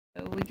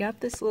So we got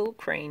this little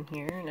crane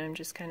here, and I'm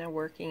just kind of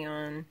working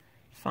on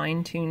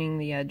fine-tuning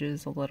the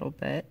edges a little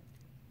bit.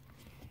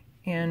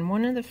 And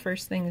one of the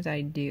first things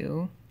I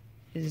do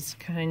is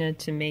kind of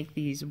to make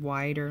these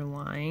wider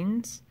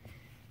lines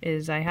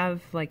is I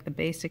have like the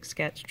basic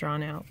sketch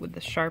drawn out with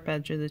the sharp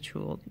edge of the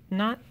tool,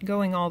 not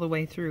going all the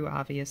way through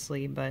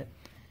obviously, but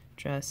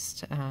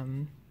just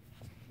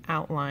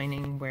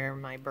outlining where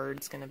my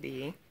bird's going to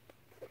be.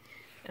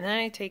 And then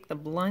I take the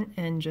blunt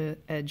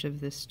edge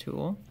of this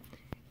tool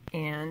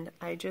and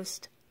I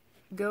just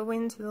go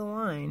into the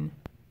line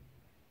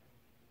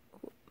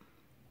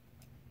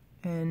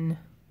and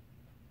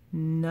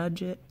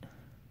nudge it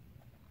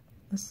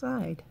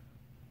aside.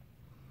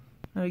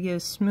 Now to get a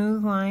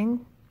smooth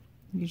line,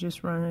 you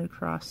just run it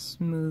across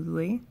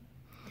smoothly,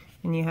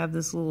 and you have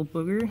this little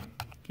booger,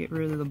 get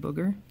rid of the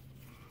booger,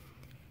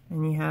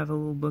 and you have a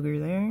little booger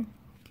there,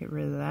 get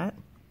rid of that,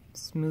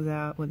 smooth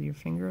out with your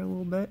finger a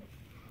little bit,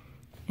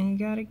 and you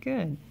got it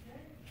good.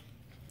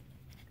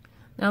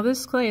 Now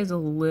this clay is a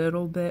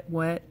little bit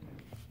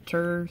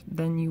wetter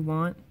than you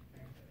want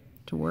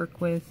to work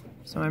with,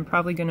 so I'm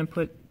probably going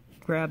to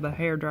grab a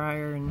hair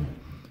dryer and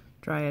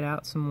dry it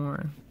out some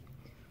more.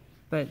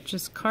 But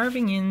just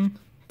carving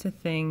into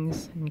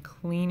things and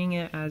cleaning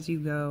it as you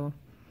go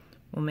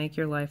will make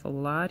your life a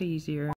lot easier.